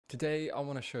Today I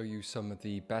want to show you some of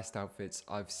the best outfits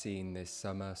I've seen this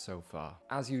summer so far.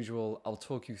 As usual, I'll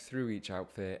talk you through each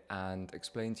outfit and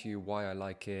explain to you why I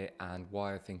like it and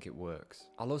why I think it works.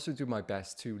 I'll also do my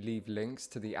best to leave links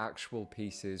to the actual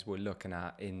pieces we're looking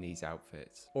at in these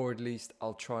outfits. Or at least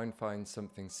I'll try and find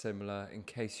something similar in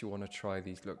case you want to try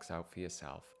these looks out for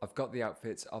yourself. I've got the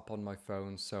outfits up on my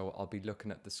phone, so I'll be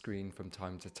looking at the screen from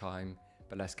time to time,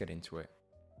 but let's get into it.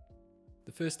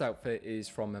 The first outfit is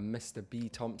from a Mr. B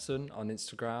Thompson on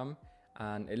Instagram,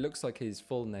 and it looks like his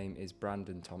full name is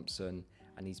Brandon Thompson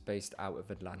and he's based out of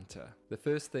Atlanta. The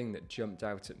first thing that jumped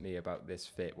out at me about this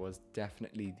fit was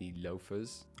definitely the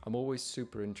loafers. I'm always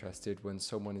super interested when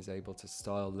someone is able to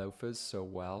style loafers so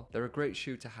well. They're a great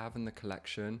shoe to have in the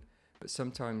collection, but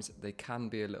sometimes they can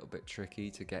be a little bit tricky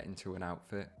to get into an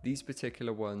outfit. These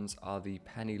particular ones are the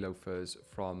penny loafers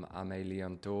from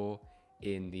Amélie d'Or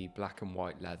in the black and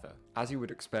white leather. As you would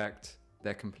expect,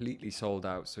 they're completely sold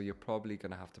out, so you're probably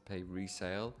going to have to pay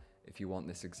resale if you want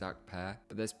this exact pair,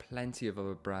 but there's plenty of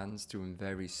other brands doing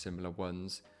very similar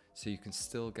ones, so you can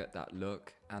still get that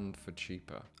look and for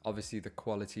cheaper. Obviously the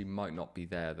quality might not be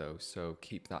there though, so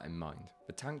keep that in mind.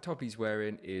 The tank top he's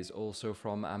wearing is also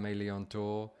from Amélie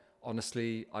d'Or.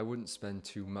 Honestly, I wouldn't spend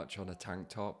too much on a tank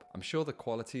top. I'm sure the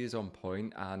quality is on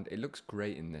point and it looks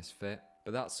great in this fit.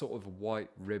 But that sort of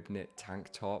white rib knit tank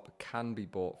top can be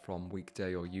bought from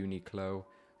Weekday or Uniqlo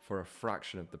for a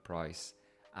fraction of the price,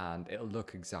 and it'll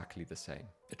look exactly the same.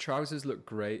 The trousers look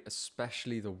great,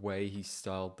 especially the way he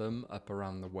styled them up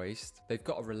around the waist. They've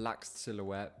got a relaxed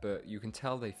silhouette, but you can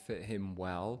tell they fit him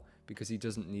well because he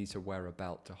doesn't need to wear a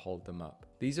belt to hold them up.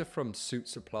 These are from Suit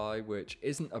Supply, which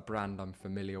isn't a brand I'm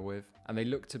familiar with, and they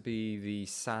look to be the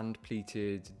sand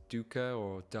pleated Duca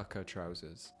or Ducker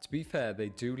trousers. To be fair, they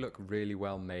do look really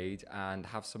well made and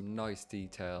have some nice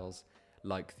details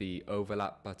like the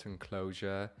overlap button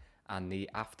closure and the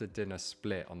after dinner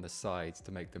split on the sides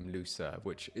to make them looser,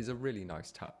 which is a really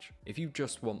nice touch. If you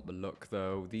just want the look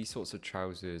though, these sorts of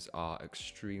trousers are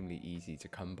extremely easy to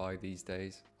come by these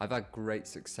days. I've had great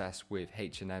success with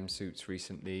H&M suits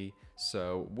recently,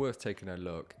 so worth taking a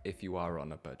look if you are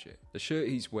on a budget. The shirt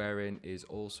he's wearing is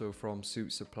also from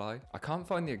Suit Supply. I can't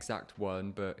find the exact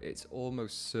one, but it's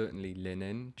almost certainly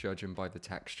linen, judging by the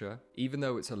texture. Even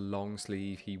though it's a long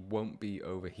sleeve, he won't be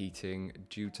overheating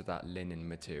due to that linen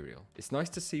material. It's nice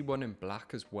to see one in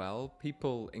black as well.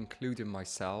 People, including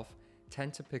myself,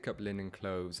 tend to pick up linen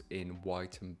clothes in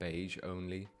white and beige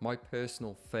only. My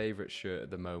personal favourite shirt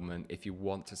at the moment, if you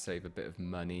want to save a bit of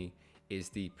money, is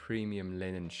the premium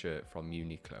linen shirt from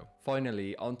Uniqlo.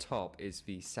 Finally, on top is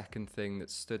the second thing that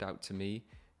stood out to me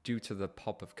due to the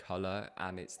pop of colour,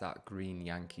 and it's that green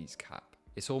Yankees cap.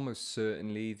 It's almost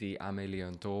certainly the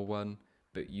Amélie d'Or one,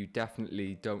 but you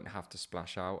definitely don't have to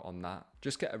splash out on that.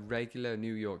 Just get a regular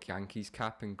New York Yankees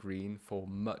cap in green for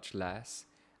much less,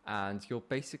 and you'll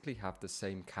basically have the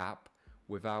same cap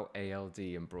without ALD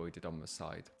embroidered on the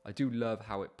side. I do love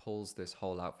how it pulls this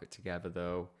whole outfit together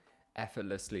though,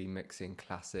 effortlessly mixing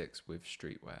classics with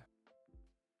streetwear.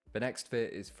 The next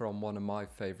fit is from one of my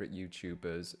favourite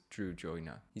YouTubers, Drew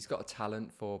Joyner. He's got a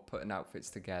talent for putting outfits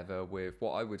together with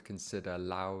what I would consider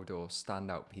loud or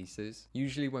standout pieces.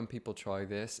 Usually when people try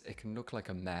this, it can look like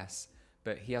a mess,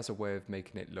 but he has a way of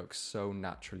making it look so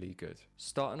naturally good.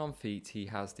 Starting on feet, he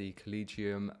has the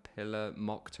Collegium Pillar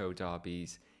Mock Toe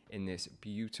Derbies in this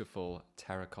beautiful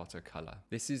terracotta colour.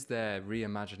 This is their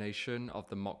reimagination of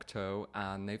the mock toe,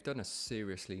 and they've done a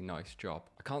seriously nice job.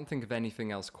 I can't think of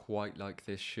anything else quite like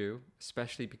this shoe,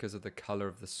 especially because of the colour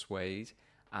of the suede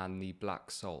and the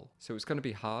black sole. So it's going to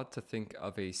be hard to think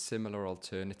of a similar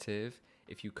alternative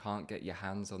if you can't get your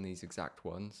hands on these exact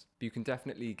ones. But you can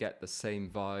definitely get the same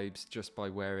vibes just by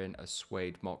wearing a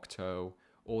suede mock toe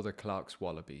or the Clark's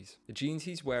Wallabies. The jeans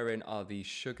he's wearing are the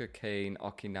Sugarcane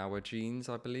Okinawa jeans,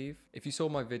 I believe. If you saw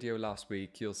my video last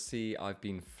week, you'll see I've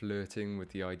been flirting with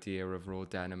the idea of raw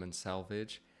denim and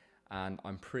selvage, and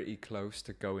I'm pretty close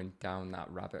to going down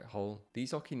that rabbit hole.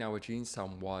 These Okinawa jeans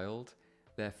sound wild.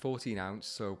 They're 14 ounce,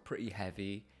 so pretty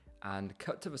heavy, and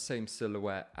cut to the same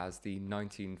silhouette as the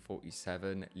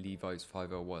 1947 Levi's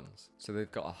 501s. So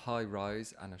they've got a high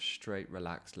rise and a straight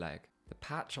relaxed leg. The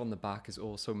patch on the back is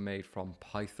also made from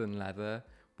python leather,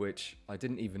 which I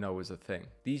didn't even know was a thing.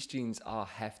 These jeans are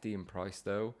hefty in price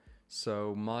though,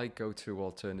 so my go-to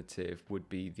alternative would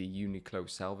be the Uniqlo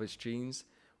selvage jeans,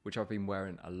 which I've been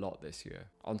wearing a lot this year.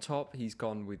 On top, he's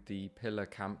gone with the Pillar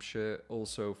Camp shirt,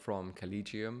 also from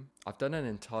Collegium. I've done an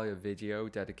entire video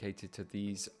dedicated to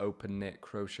these open knit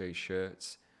crochet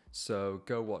shirts, so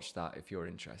go watch that if you're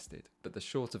interested. But the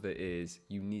short of it is,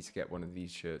 you need to get one of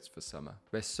these shirts for summer.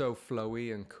 They're so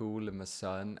flowy and cool in the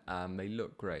sun, and they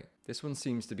look great. This one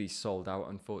seems to be sold out,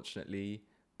 unfortunately,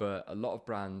 but a lot of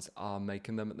brands are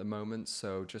making them at the moment,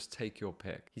 so just take your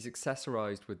pick. He's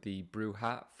accessorized with the brew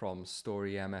hat from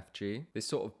Story MFG. This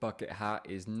sort of bucket hat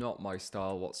is not my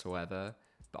style whatsoever,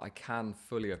 but I can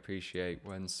fully appreciate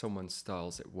when someone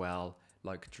styles it well,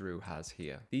 like Drew has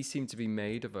here. These seem to be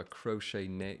made of a crochet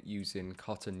knit using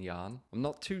cotton yarn. I'm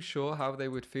not too sure how they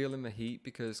would feel in the heat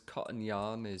because cotton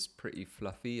yarn is pretty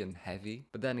fluffy and heavy,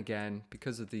 but then again,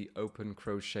 because of the open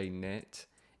crochet knit,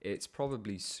 it's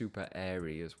probably super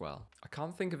airy as well. I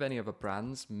can't think of any other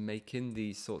brands making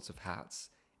these sorts of hats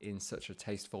in such a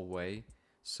tasteful way,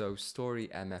 so Story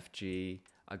MFG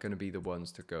are going to be the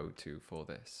ones to go to for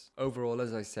this. Overall,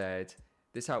 as I said,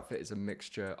 this outfit is a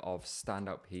mixture of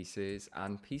standout pieces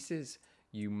and pieces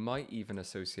you might even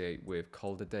associate with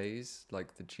colder days,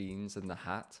 like the jeans and the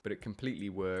hat, but it completely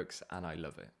works and I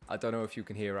love it. I don't know if you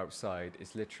can hear outside,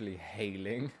 it's literally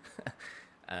hailing.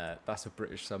 That's a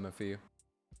British summer for you.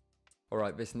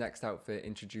 Alright, this next outfit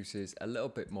introduces a little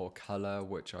bit more colour,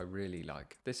 which I really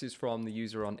like. This is from the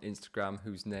user on Instagram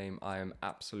whose name I am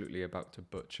absolutely about to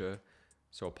butcher,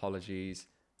 so apologies,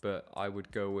 but I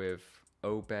would go with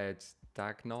Obed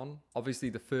Dagnon. Obviously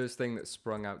the first thing that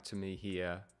sprung out to me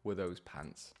here were those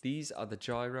pants. These are the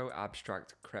Gyro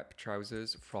Abstract Crepe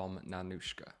trousers from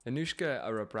Nanushka. Nanushka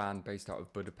are a brand based out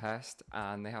of Budapest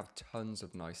and they have tons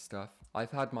of nice stuff.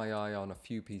 I've had my eye on a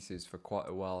few pieces for quite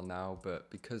a while now,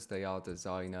 but because they are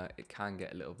designer, it can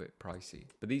get a little bit pricey.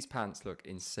 But these pants look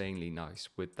insanely nice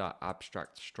with that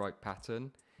abstract stripe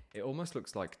pattern. It almost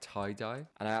looks like tie-dye,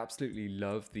 and I absolutely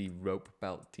love the rope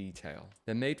belt detail.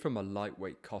 They're made from a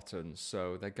lightweight cotton,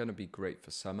 so they're going to be great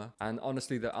for summer. And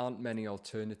honestly, there aren't many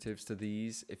alternatives to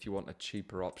these if you want a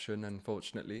cheaper option,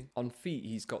 unfortunately. On feet,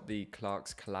 he's got the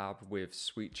Clark's collab with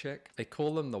Sweet Chick. They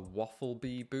call them the Waffle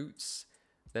Bee boots.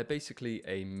 They're basically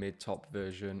a mid-top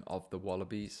version of the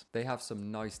Wallabies. They have some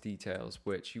nice details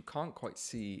which you can't quite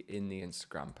see in the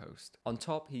Instagram post. On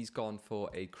top, he's gone for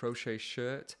a crochet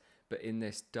shirt, but in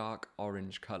this dark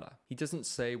orange color. He doesn't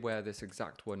say where this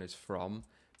exact one is from,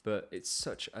 but it's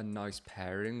such a nice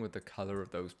pairing with the color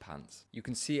of those pants. You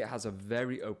can see it has a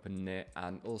very open knit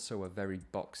and also a very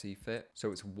boxy fit,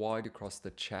 so it's wide across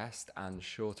the chest and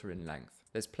shorter in length.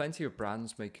 There's plenty of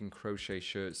brands making crochet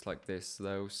shirts like this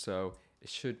though, so it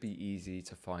should be easy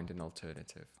to find an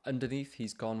alternative. Underneath,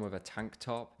 he's gone with a tank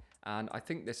top, and I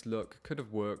think this look could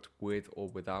have worked with or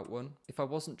without one. If I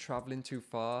wasn't traveling too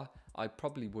far, I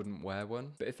probably wouldn't wear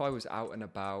one, but if I was out and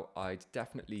about, I'd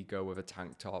definitely go with a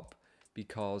tank top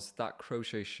because that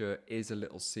crochet shirt is a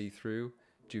little see-through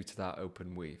due to that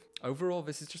open weave. Overall,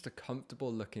 this is just a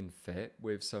comfortable looking fit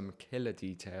with some killer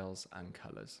details and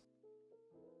colors.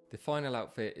 The final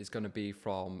outfit is going to be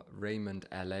from Raymond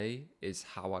LA, is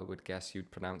how I would guess you'd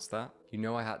pronounce that. You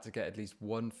know I had to get at least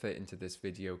one fit into this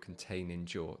video containing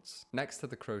jorts. Next to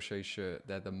the crochet shirt,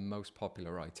 they're the most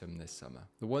popular item this summer.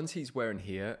 The ones he's wearing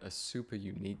here are super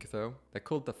unique though. They're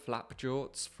called the flap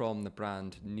jorts from the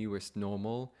brand Newest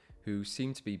Normal, who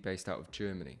seem to be based out of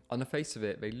Germany. On the face of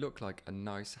it, they look like a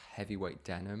nice heavyweight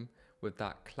denim with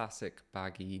that classic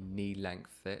baggy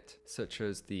knee-length fit, such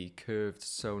as the curved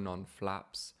sewn-on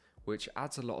flaps, which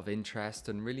adds a lot of interest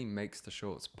and really makes the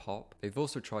shorts pop. They've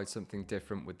also tried something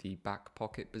different with the back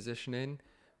pocket positioning,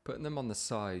 putting them on the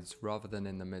sides rather than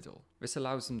in the middle. This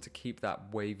allows them to keep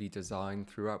that wavy design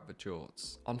throughout the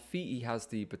jorts. On feet, he has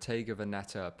the Bottega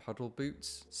Veneta puddle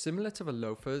boots. Similar to the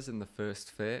loafers in the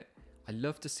first fit, I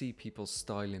love to see people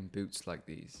styling boots like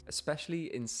these,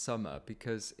 especially in summer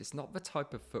because it's not the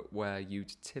type of footwear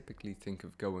you'd typically think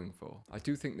of going for. I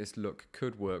do think this look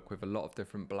could work with a lot of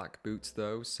different black boots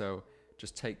though, so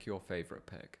just take your favorite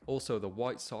pick. Also, the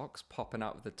white socks popping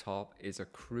out of the top is a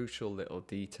crucial little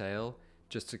detail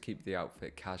just to keep the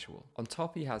outfit casual. On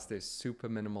top, he has this super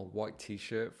minimal white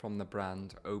t-shirt from the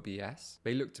brand OBS.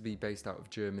 They look to be based out of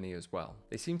Germany as well.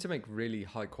 They seem to make really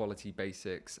high quality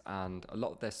basics and a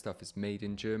lot of their stuff is made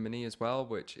in Germany as well,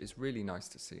 which is really nice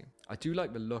to see. I do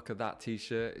like the look of that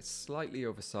t-shirt. It's slightly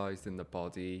oversized in the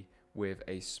body with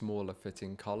a smaller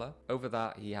fitting collar. Over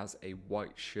that, he has a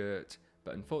white shirt,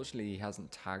 but unfortunately he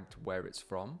hasn't tagged where it's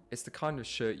from. It's the kind of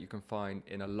shirt you can find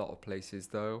in a lot of places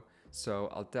though,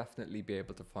 so I'll definitely be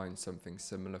able to find something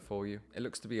similar for you. It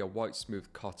looks to be a white smooth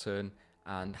cotton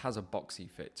and has a boxy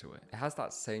fit to it. It has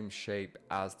that same shape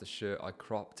as the shirt I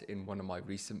cropped in one of my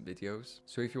recent videos.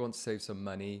 So if you want to save some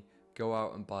money, go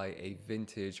out and buy a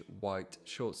vintage white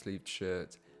short sleeved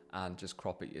shirt and just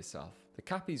crop it yourself. The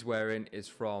cap he's wearing is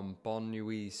from Bon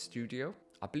Nuit Studio.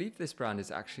 I believe this brand is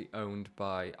actually owned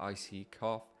by Yankees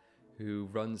Cap, who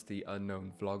runs the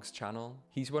Unknown Vlogs channel.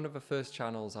 He's one of the first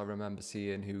channels I remember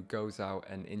seeing who goes out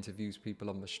and interviews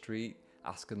people on the street,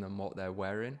 asking them what they're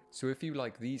wearing. So if you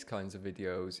like these kinds of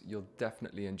videos, you'll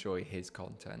definitely enjoy his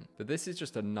content. But this is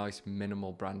just a nice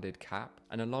minimal branded cap,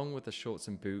 and along with the shorts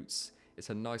and boots, it's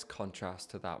a nice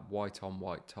contrast to that white on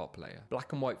white top layer.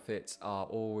 Black and white fits are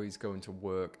always going to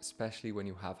work, especially when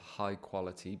you have high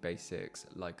quality basics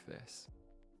like this.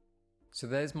 So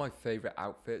there's my favourite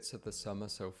outfits of the summer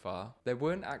so far. There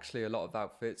weren't actually a lot of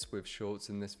outfits with shorts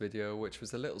in this video, which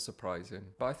was a little surprising.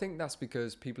 But I think that's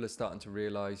because people are starting to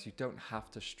realise you don't have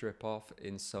to strip off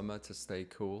in summer to stay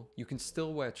cool. You can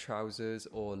still wear trousers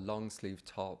or long sleeve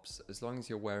tops as long as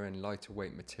you're wearing lighter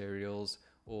weight materials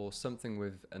or something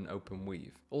with an open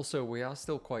weave. Also, we are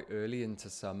still quite early into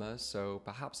summer, so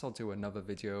perhaps I'll do another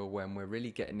video when we're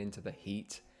really getting into the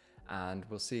heat and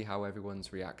we'll see how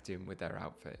everyone's reacting with their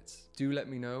outfits. Do let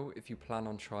me know if you plan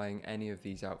on trying any of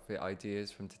these outfit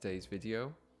ideas from today's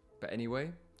video. But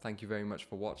anyway, thank you very much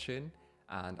for watching,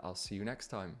 and I'll see you next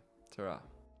time.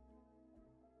 Ta-ra.